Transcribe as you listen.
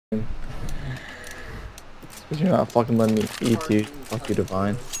Because you're not fucking letting me eat you. Fuck you,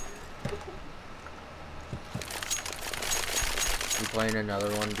 Divine. You playing another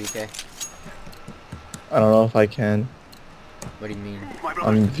one, BK? I don't know if I can. What do you mean?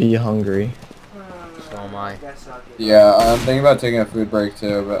 I'm V hungry. So am I. Yeah, I'm thinking about taking a food break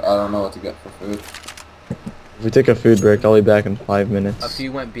too, but I don't know what to get for food. If we take a food break, I'll be back in 5 A minutes.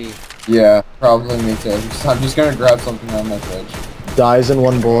 few went B. Yeah, probably me too. I'm just gonna grab something on my fridge. Dies in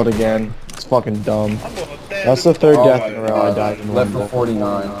 1 bullet again. It's fucking dumb. That's the third death in a row I died in 1 Left for bullet.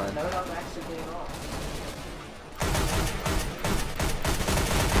 49.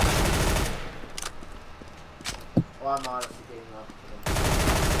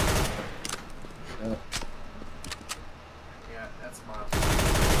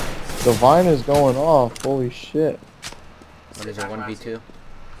 Divine is going off. Holy shit. What is it, 1v2?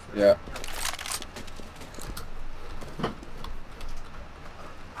 Yeah.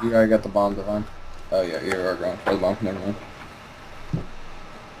 You gotta get the bomb, Divine. Oh yeah, you are going for the bomb. Never mind.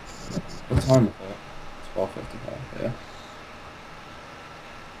 What time is it? 12:55. Yeah.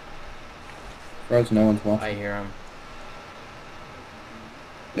 Surprised no one's watching. I hear him.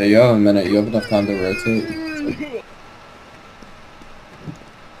 Yeah, you have a minute. You have enough time to rotate.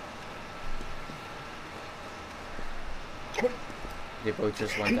 They both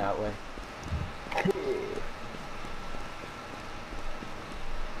just went that way.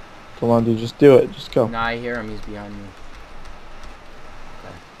 Come on, dude. Just do it. Just go. Nah, I hear him. He's behind me.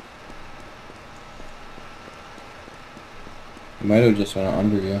 Okay. He might have just went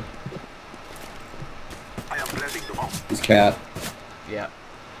under you. He's cat. Yeah.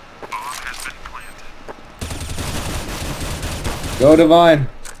 Go Divine!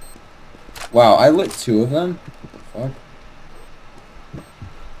 Wow, I lit 2 of them? Fuck.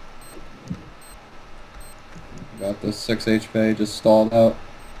 Got this 6 HP, just stalled out.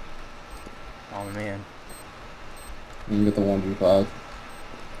 Oh man. You can get the 1v5.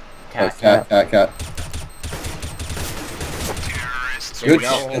 Cat. Cat. There we Good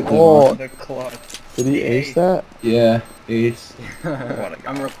go. shit, Oh, Divine. did he ace that? Yeah, ace.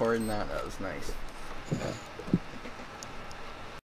 I'm recording that. That was nice. Yeah.